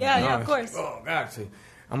Gloria. Yeah, you know? Yeah, of course. Oh, God. See,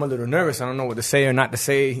 I'm a little nervous. I don't know what to say or not to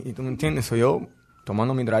say. ¿Tú me entiendes? So yo,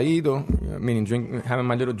 tomando mi traguito, meaning having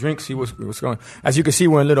my little drink, see what's going. As you can see,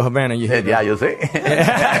 we're in Little Havana. Yeah, you see?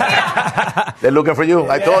 They're looking for you.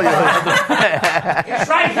 I told you. It's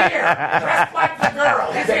right here. Dressed like the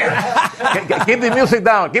girl. He's here. Keep the music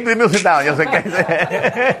down. Keep the music down. You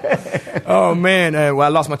say. Oh, man. Well, I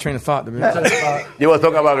lost my train of thought. You were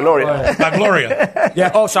talking about Gloria. About Gloria.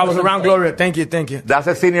 Yeah. Oh, so I was around Gloria. Thank you. That's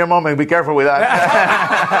a senior moment. Be careful with that.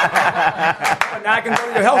 Now I can go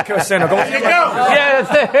to the healthcare center. There you go.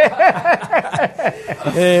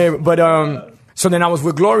 Yes. But so then I was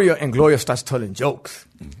with Gloria, and Gloria starts telling jokes,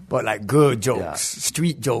 but like good jokes,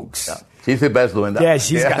 street jokes. She's the best doing that. Yeah,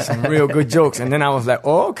 she's got some real good jokes. And then I was like,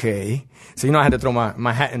 oh, okay. So, I had to throw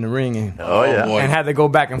my hat in the ring and had to go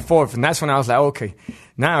back and forth. And that's when I was like, okay,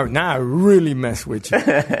 now I really mess with you.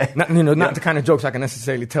 Not the kind of jokes I can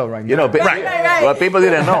necessarily tell right now. Right. What people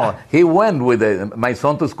didn't know, he went with my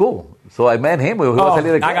son to school. So I met him. I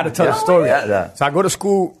got to tell the story. Yeah. So I go to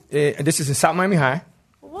school. This is in South Miami High.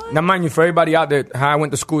 What? Now, mind you, for everybody out there, how I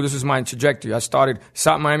went to school, this is my trajectory. I started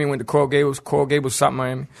South Miami, went to Coral Gables, South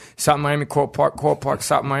Miami, Coral Park,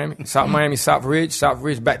 South Miami, South Ridge,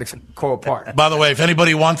 back to Coral Park. By the way, if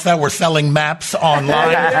anybody wants that, we're selling maps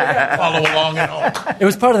online. Follow along at home. It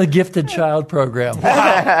was part of the gifted child program.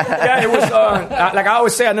 Yeah, it was, like I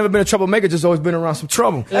always say, I've never been a troublemaker, just always been around some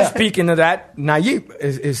trouble. Yeah. Speaking of that, Nayib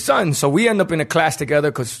is his son, so we end up in a class together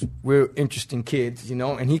because we're interesting kids,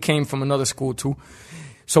 and he came from another school too.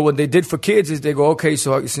 So what they did for kids is they go, okay,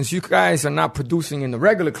 so since you guys are not producing in the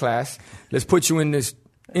regular class, let's put you in this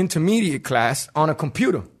intermediate class on a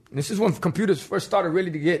computer. And this is when computers first started really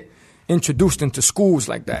to get introduced into schools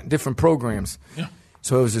like that, different programs. Yeah.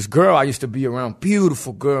 So it was this girl I used to be around,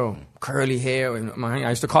 beautiful girl, curly hair. And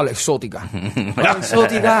I used to call her exótica.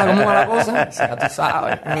 Exótica, ¿cómo va la cosa? Ya tú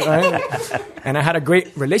sabes. And I had a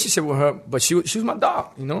great relationship with her, but she was my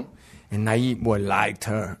dog, And Nayib, boy, liked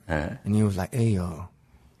her. And he was like,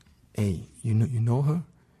 hey, you know her?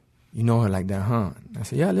 You know her like that, huh? I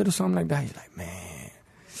said, yeah, a little something like that. He's like, man.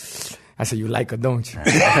 I said, you like her, don't you?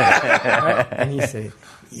 And he said,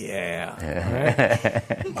 yeah.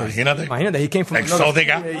 Imagínate, he came from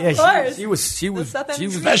Exótica. Yeah, she was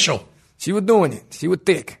special. She was doing it. She was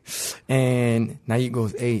thick. And Nayib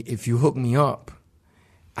goes, hey, if you hook me up,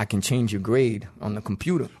 I can change your grade on the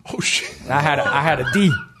computer. Oh, shit. I had a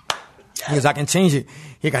D. He goes, I can change it.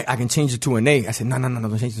 I can change it to an A. I said, no,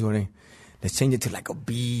 don't change it to an A. Let's change it to like a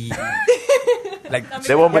B. Like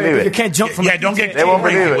they won't believe it. You can't jump from. Yeah, don't get. They won't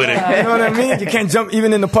believe it. With it. You know what I mean? You can't jump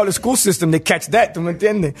even in the public school system. They catch that. ¿Tú me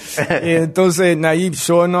entiendes? Entonces, Nayib,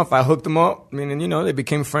 sure enough, I hooked them up. Meaning, they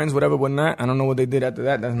became friends, whatever, whatnot. I don't know what they did after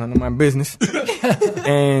that. That's none of my business.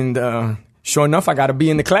 And sure enough, I got to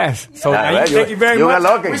be in the class. So thank you very much. Got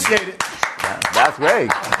lucky. Appreciate it. That's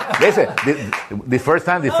great. Listen, the first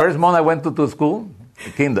month I went to school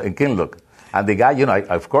in Kinloch, and the guy,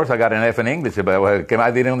 of course I got an F in English, but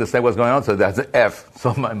I didn't understand what's going on, so that's an F.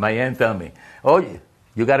 So my aunt told me, oh,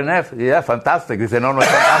 you got an F? Yeah, fantastic. He said, no, it's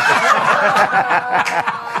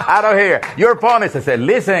fantastic. Out of here. You're punished. I said,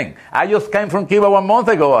 listen, I just came from Cuba 1 month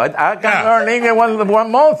ago. I can learn English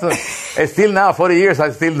one month. Still now, 40 years,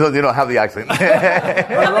 I still don't have the accent.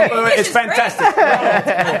 It's fantastic.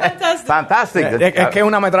 Fantastic. Es que es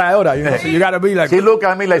una ametralladora, so you got to be like... She looked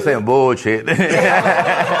at me like saying, bullshit.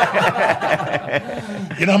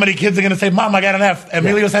 You know how many kids are going to say, Mom, I got an F.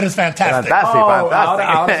 Emilio said it's fantastic. Fantastic. I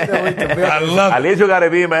love it. At least you got to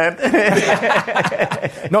be, man.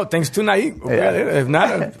 No, thanks to Nayib. Yeah. If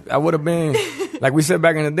not, I would have been, like we said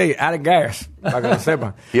back in the day, out of gas.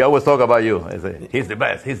 He always talk about you. He's the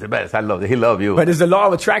best. I love it. He love you. But it's the law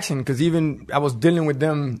of attraction, because even I was dealing with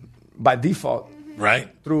them by default. Right.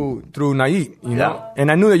 Through Nayib, know?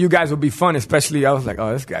 And I knew that you guys would be fun, especially I was like,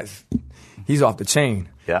 oh, this guy's, he's off the chain.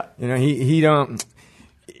 Yeah. He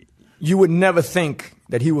you would never think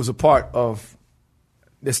that he was a part of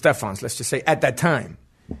the Estefans, let's just say, at that time.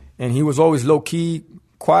 And he was always low-key,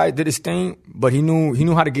 quiet, did his thing, but he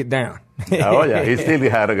knew how to get down. Oh, yeah. He still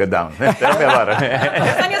had to get down. Tell me about it.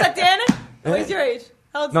 ¿Cuántos años tiene? What is your age?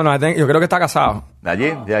 No, yo creo que está casado.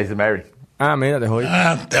 Nayib? Yeah, he's married. Mira, te jodí.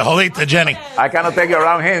 Te jodiste, Jenny. I cannot take you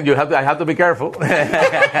around him. I have to be careful.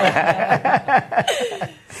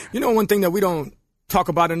 One thing that we don't talk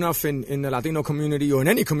about enough in the Latino community, or in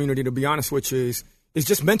any community, to be honest with you, is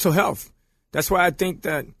just mental health. That's why I think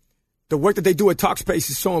that the work that they do at Talkspace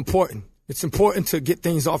is so important. It's important to get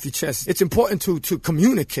things off your chest. It's important to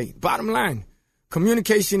communicate. Bottom line,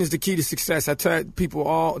 communication is the key to success. I tell people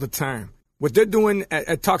all the time. What they're doing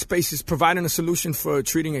at Talkspace is providing a solution for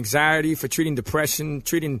treating anxiety, for treating depression,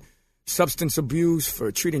 treating substance abuse, for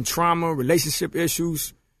treating trauma, relationship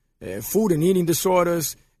issues, food and eating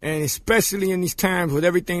disorders. And especially in these times with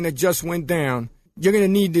everything that just went down, you're going to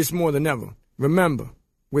need this more than ever. Remember,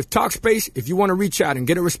 with Talkspace, if you want to reach out and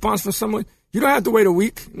get a response from someone, you don't have to wait a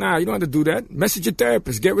week. Nah, you don't have to do that. Message your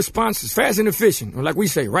therapist. Get responses fast and efficient. Or like we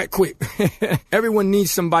say, right quick. Everyone needs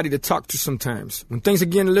somebody to talk to sometimes. When things are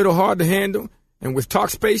getting a little hard to handle, and with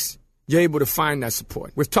Talkspace, you're able to find that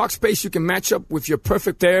support. With Talkspace, you can match up with your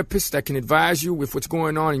perfect therapist that can advise you with what's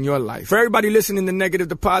going on in your life. For everybody listening to Negative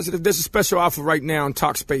to Positive, there's a special offer right now on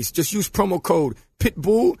Talkspace. Just use promo code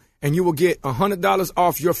PITBULL and you will get $100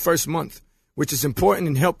 off your first month, which is important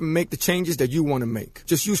in helping make the changes that you want to make.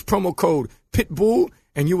 Just use promo code PITBULL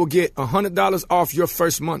and you will get $100 off your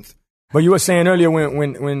first month. But you were saying earlier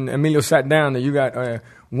when Emilio sat down that you got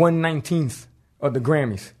 1/19 of the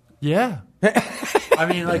Grammys. Yeah. I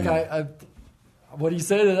mean, like, I what do you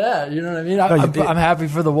say to that? You know what I mean? I'm happy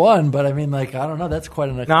for the one, but I mean, like, I don't know. That's quite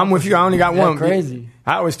an accomplishment. No, I'm with you. I only got one. Crazy.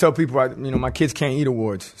 I always tell people, my kids can't eat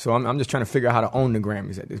awards, so I'm just trying to figure out how to own the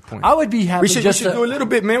Grammys at this point. I would be happy. We should do a little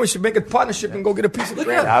bit, man. We should make a partnership and go get a piece of the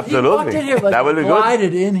Grammy. Absolutely. He walked in here, like, that would be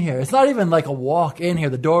glided in here. It's not even like a walk in here.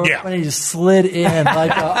 The door opened, he just slid in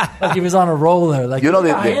like he was on a roller. Like,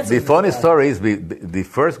 the funny story is the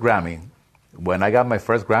first Grammy. When I got my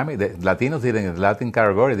first Grammy, the Latin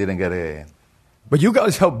category didn't get a. But you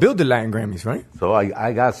guys helped build the Latin Grammys, right? So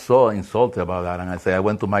I got so insulted about that, and I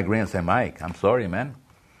went to Mike Green and said, Mike, I'm sorry, man.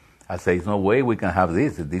 I said, there's no way we can have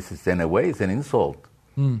this. This is, in a way, it's an insult.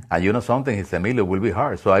 And you know something? He said, Emilio, will be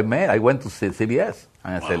hard. So I went to CBS,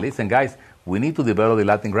 and I said, listen, guys, we need to develop the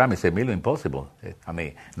Latin Grammy. He said, Emilio, impossible. I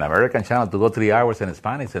mean, an American channel to go 3 hours in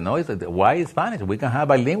Spanish. I said, no, why Spanish? We can have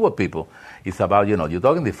bilingual people. It's about, you're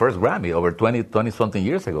talking the first Grammy over 20-something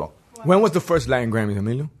years ago. Wow. When was the first Latin Grammy,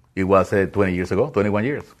 Emilio? It was 20 years ago, 21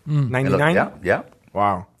 years. 99? Yeah.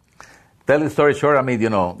 Wow. Tell the story short, I mean,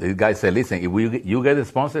 the guy said, listen, if you get a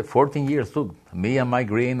sponsor, 14 years took. Me and Mike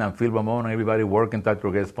Green and Phil Ramone and everybody working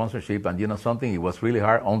to get sponsorship. And you know something? It was really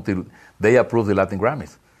hard until they approved the Latin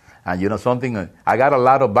Grammys. And you know something? I got a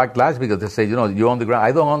lot of backlash because they say, you own the Grammy.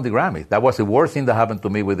 I don't own the Grammys. That was the worst thing that happened to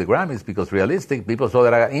me with the Grammys because realistic, people saw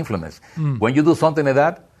that I got influence. When you do something like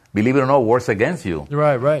that, believe it or not, works against you.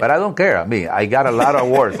 Right. But I don't care. I mean, I got a lot of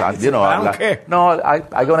awards. I don't care. No,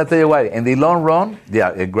 I'm going to tell you why. In the long run,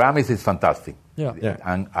 Grammys is fantastic. Yeah.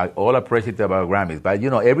 And I all appreciate about Grammys. But,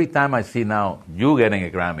 every time I see now you getting a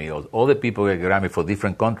Grammy or other people get a Grammy for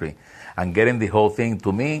different country and getting the whole thing,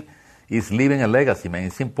 to me, is leaving a legacy, man.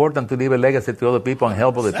 It's important to leave a legacy to other people and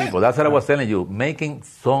help other people. That's what I was telling you. Making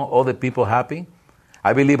some other people happy.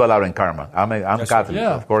 I believe a lot in karma. I'm Catholic.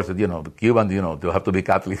 Yeah. Of course, Cuban, you have to be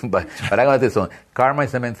Catholic. But I got to tell you something. Karma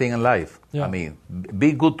is the main thing in life. Yeah. I mean,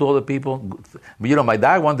 be good to other people. My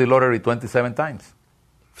dad won the lottery 27 times.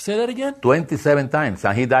 Say that again? 27 times.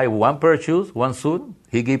 And he died with one pair of shoes, one suit.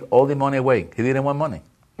 He gave all the money away. He didn't want money.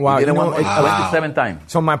 Wow. He didn't want money 27 times.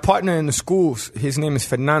 So my partner in the schools, his name is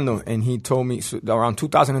Fernando, and he told me around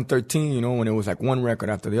 2013, when it was like one record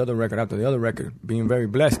after the other record after the other record, being very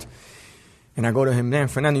blessed. And I go to him, man,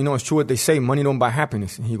 Fernando, it's true what they say, money don't buy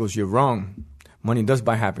happiness. And he goes, you're wrong. Money does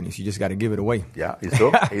buy happiness. You just got to give it away. Yeah, it's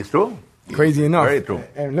true. It's true. Crazy enough. Very true.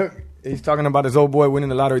 And look, he's talking about his old boy winning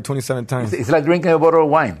the lottery 27 times. It's like drinking a bottle of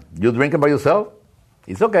wine. You drink it by yourself,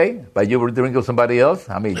 it's okay. But you drink it with somebody else,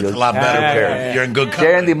 I mean, it's a lot better. You're in good company.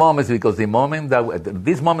 Sharing the moments, because this moment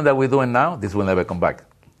that we're doing now, this will never come back.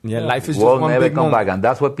 Yeah, life is just one big never come moment. back. And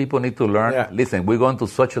that's what people need to learn. Yeah. Listen, we're going through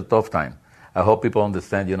such a tough time. I hope people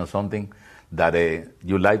understand, something, that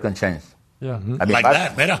your life can change. Yeah. I mean, like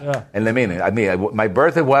that, mira. Yeah. And I mean, my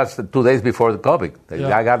birthday was 2 days before the COVID.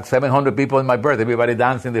 Yeah. I got 700 people in my birthday. Everybody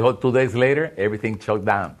dancing. The whole 2 days later, everything shut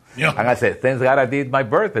down. Yeah. And I said, thanks God I did my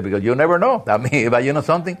birthday, because you never know. I mean, but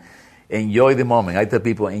something? Enjoy the moment. I tell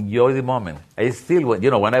people, enjoy the moment. I still,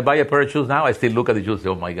 when I buy a pair of shoes now, I still look at the shoes and say,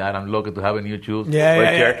 oh my God, I'm lucky to have a new shoes.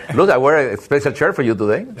 Yeah. Look, I wear a special shirt for you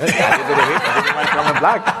today. I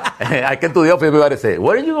black. I came to the office, everybody say,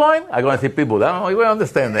 where are you going? I'm going to see people. I don't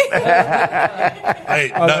understand that.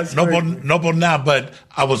 Hey, no por nada, but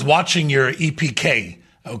I was watching your EPK,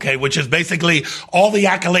 okay, which is basically all the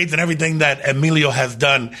accolades and everything that Emilio has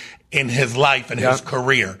done in his life and his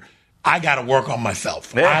career. I got to work on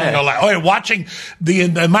myself. Yeah. Watching the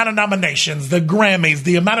amount of nominations, the Grammys,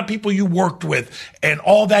 the amount of people you worked with, and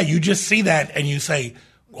all that, you just see that and you say,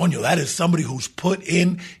 Coño, that is somebody who's put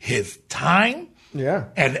in his time. Yeah.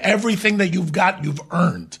 And everything that you've got, you've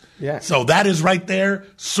earned. Yeah. So that is right there,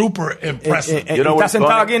 super impressive. Está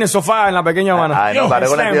sentado aquí en el sofá en la pequeña Habana. I know, but I'm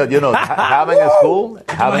going to tell you, having a school,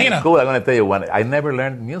 I'm going to tell you one. I never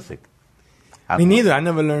learned music. Me neither. I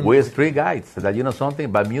never learned. We're street guys. That something,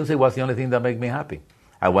 but music was the only thing that made me happy.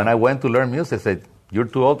 And when I went to learn music, I said, "You're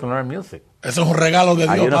too old to learn music." Eso es un regalo de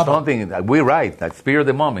Dios, Papa. Something? We write that spirit of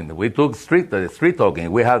the moment. We took street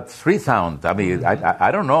talking. We had street sound. I mean, I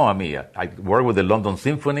don't know. I mean, I work with the London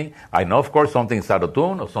Symphony. I know, of course, something is out of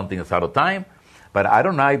tune or something is out of time. But I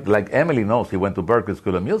don't know. Like Emily knows, he went to Berklee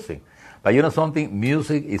School of Music. But something?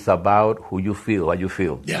 Music is about who you feel, what you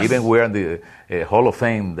feel. Yes. Even we're in the Hall of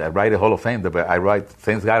Fame, I write a Hall of Fame. I write,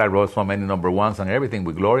 thanks God I wrote so many number ones and everything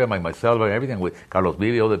with Gloria, myself and everything, with Carlos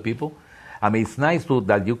Vivi, other people. I mean, it's nice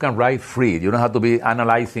that you can write free. You don't have to be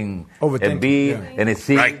analyzing a beat and a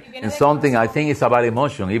C and something. I think it's about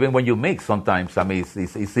emotion. Even when you mix sometimes, I mean,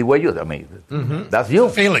 it's the way you, I mean, that's you.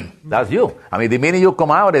 It's a feeling. That's you. I mean, the minute you come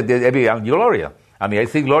out, Gloria. I mean, I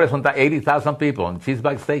see Gloria sometimes 80,000 people, and she's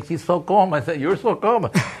backstage. She's so calm. I said, you're so calm.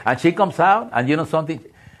 And she comes out, and you know something?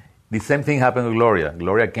 The same thing happened with Gloria.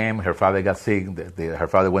 Gloria came, her father got sick. Her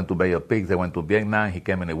father went to Bay of Pigs. They went to Vietnam. He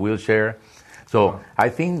came in a wheelchair. So I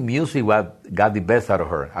think music got the best out of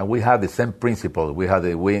her, and we had the same principle. We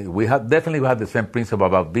definitely had the same principle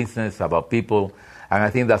about business, about people, and I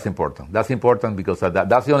think that's important. That's important because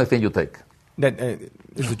that's the only thing you take. That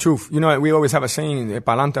is the truth. You know, we always have a saying: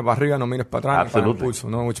 "Pa'lante, para arriba, no mires para atrás." Absolutely.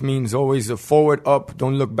 Which means always forward, up,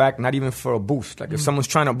 don't look back, not even for a boost. Like if someone's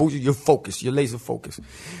trying to boost you, you're focused, you're laser focused.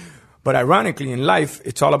 But ironically, in life,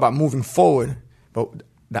 it's all about moving forward. But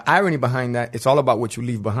the irony behind that, it's all about what you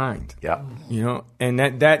leave behind. Yeah. You know, and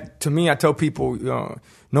that to me, I tell people,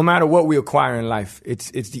 no matter what we acquire in life,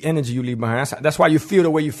 it's the energy you leave behind. That's why you feel the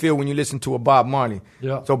way you feel when you listen to a Bob Marley.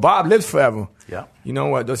 Yeah. So Bob lives forever. Yeah. You know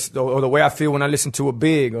what? Or the way I feel when I listen to a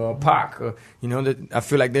Big or a Pac. Or, I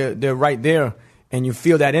feel like they're right there, and you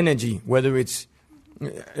feel that energy. Whether it's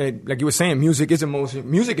like you were saying, music is emotion.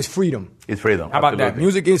 Music is freedom. It's freedom. How about Absolutely. that?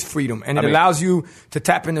 Music is freedom, and it allows you to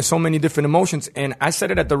tap into so many different emotions. And I said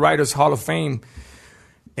it at the Writers Hall of Fame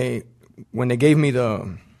when they gave me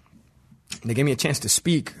a chance to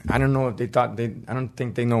speak. I don't know if they thought I don't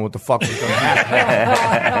think they know what the fuck was going to happen.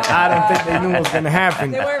 I don't think they knew what was going to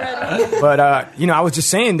happen. They weren't ready. But I was just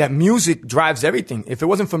saying that music drives everything. If it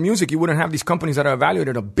wasn't for music, you wouldn't have these companies that are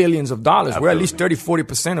evaluated at billions of dollars. Absolutely. We're at least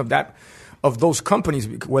 30-40% of those companies,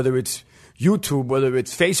 whether it's YouTube, whether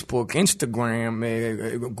it's Facebook, Instagram,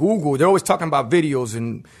 Google. They're always talking about videos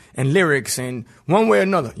and lyrics and one way or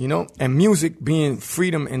another, And music being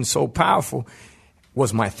freedom and so powerful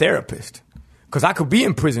was my therapist. Because I could be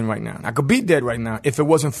in prison right now. I could be dead right now if it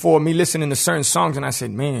wasn't for me listening to certain songs and I said,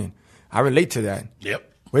 man, I relate to that. Yep.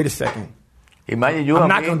 Wait a second. Imagine you I'm and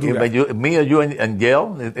not gonna do that. me and you in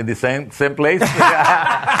jail in the same place.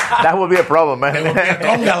 That would be a problem, man. It would be a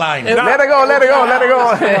conga line. Let it go.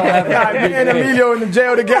 Me and Emilio in the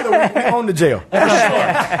jail together, we own the jail.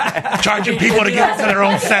 Charging people to get into their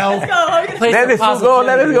own cell. Let it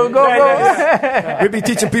go. We'd be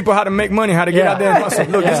teaching people how to make money, how to get out there and hustle.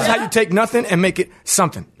 Look, this is how you take nothing and make it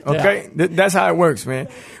something. Okay? That's how it works, man.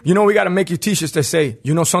 We got to make you t-shirts that say,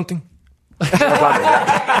 you know something?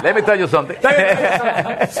 Let me tell you something.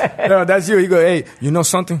 No, that's you. You go, hey, you know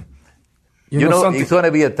something? You know something? It's going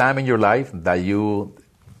to be a time in your life that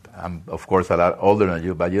I'm of course a lot older than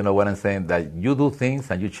you, but you know what I'm saying, that you do things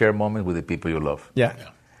and you share moments with the people you love. Yeah.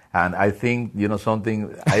 And I think,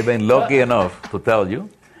 something, I've been lucky enough to tell you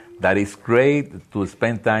that it's great to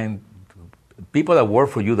spend time, people that work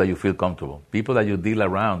for you that you feel comfortable, people that you deal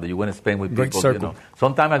around, that you want to spend with Great people. circle.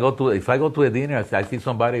 Sometimes if I go to a dinner, I see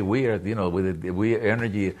somebody weird, with a weird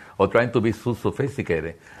energy or trying to be so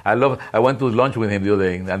sophisticated. I went to lunch with him the other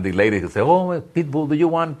day, and the lady said, "Oh, Pitbull, do you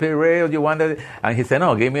want Puree? Do you want that?" And he said,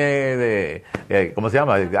 "No, give me ¿cómo se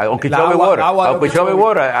llama? Okeechobee water." Okeechobee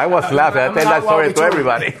water. I was laughing. I tell that story to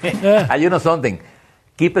everybody. And you know something?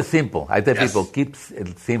 Keep it simple. I tell people, keep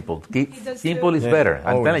it simple. Simple is better.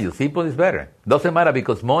 I'm telling you, simple is better. Doesn't matter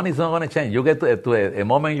because money is not going to change. You get to a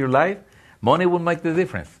moment in your life, money will make the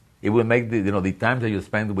difference. It will make the times that you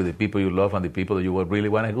spend with the people you love and the people that you will really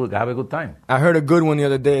want to have a good time. I heard a good one the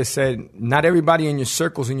other day. It said, not everybody in your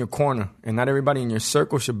circle's in your corner, and not everybody in your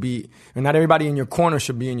circle should be, and not everybody in your corner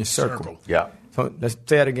should be in your circle. Yeah. So let's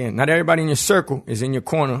say that again. Not everybody in your circle is in your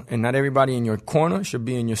corner, and not everybody in your corner should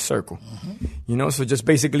be in your circle. Mm-hmm. So just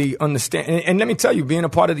basically understand. And let me tell you, being a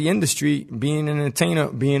part of the industry, being an entertainer,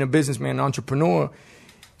 being a businessman, an entrepreneur,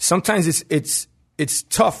 sometimes it's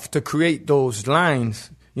tough to create those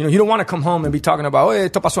lines. You don't want to come home and be talking about, oh,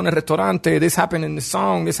 esto pasó en el restaurante, this happened in the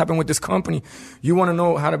song, this happened with this company. You want to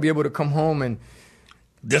know how to be able to come home and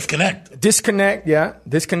Disconnect. Yeah.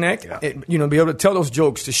 Be able to tell those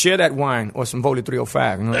jokes, to share that wine or some Voli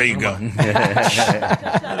 305. There you go.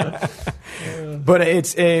 But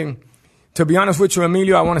it's to be honest with you,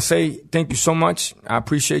 Emilio, I want to say thank you so much. I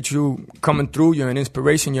appreciate you coming through. You're an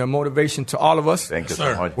inspiration. You're a motivation to all of us. Thank you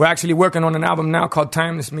Sir. so much. We're actually working on an album now called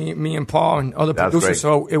Timeless, me and Paul and other producers. Great.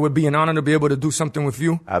 So it would be an honor to be able to do something with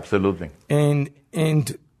you. Absolutely. And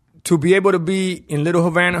to be able to be in Little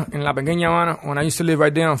Havana, in La Pequeña Habana, when I used to live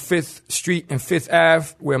right there on 5th Street and 5th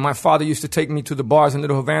Ave, where my father used to take me to the bars in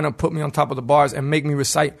Little Havana, put me on top of the bars, and make me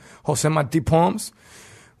recite Jose Martí poems,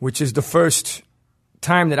 which is the first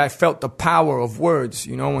time that I felt the power of words.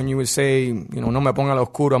 When you would say, no me ponga la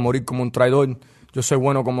oscura, morir como un traidor, Yo soy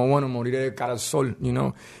bueno como bueno, moriré de cara al sol, you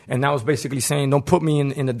know? And that was basically saying, don't put me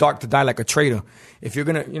in the dark to die like a traitor. If you're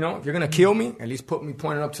gonna kill me, at least put me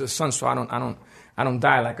pointing up to the sun so I don't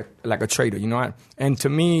die like a traitor, you know? And to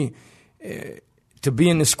me, to be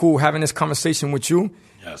in the school, having this conversation with you,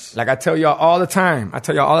 yes. Like I tell y'all all the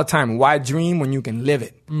time, why dream when you can live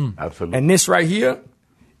it? Absolutely. And this right here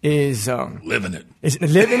is living it. It's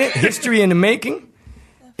living it, history in the making,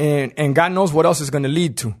 and God knows what else it's going to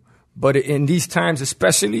lead to. But in these times,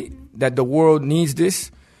 especially, that the world needs this,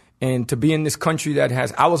 and to be in this country that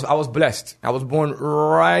has, I was blessed. I was born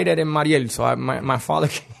right at Mariel, so my father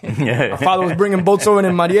was bringing boats over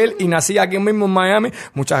in Mariel, y nací aquí mismo en Miami.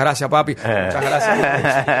 Muchas gracias, papi. Muchas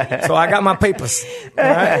gracias. So I got my papers.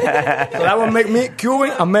 Right? So that will make me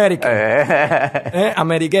Cuban American.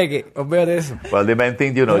 Ameriqueque. Well, the main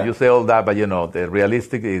thing, you say all that, but the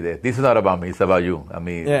realistic, this is not about me, it's about you. I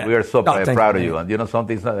mean, we are so proud of you. And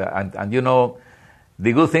something, and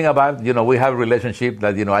the good thing about, we have a relationship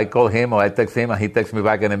that, I call him or I text him and he texts me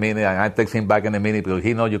back in a minute and I text him back in a minute because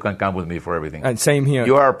he knows you can count with me for everything. And same here.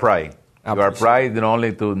 You are pride. You are pride not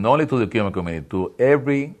only to the Cuban community, to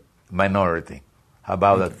every minority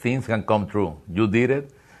about that things can come true. You did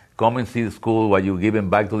it. Come and see the school, what you're giving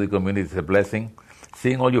back to the community is a blessing.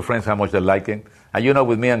 Seeing all your friends how much they like it. And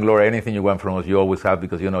with me and Gloria, anything you want from us, you always have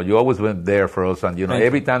because, you always been there for us. And,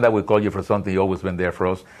 every time that we call you for something, you always been there for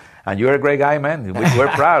us. And you're a great guy, man. We're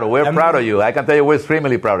proud. We're proud of you. I can tell you we're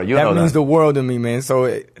extremely proud of you. That means the world to me, man.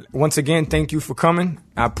 So once again, thank you for coming.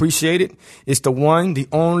 I appreciate it. It's the one, the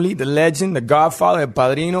only, the legend, the godfather, el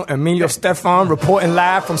padrino, Emilio Estefan, reporting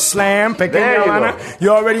live from Slam, Pequeña Habana.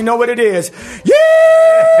 You already know what it is. Yeah!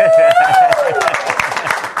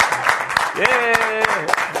 Yeah!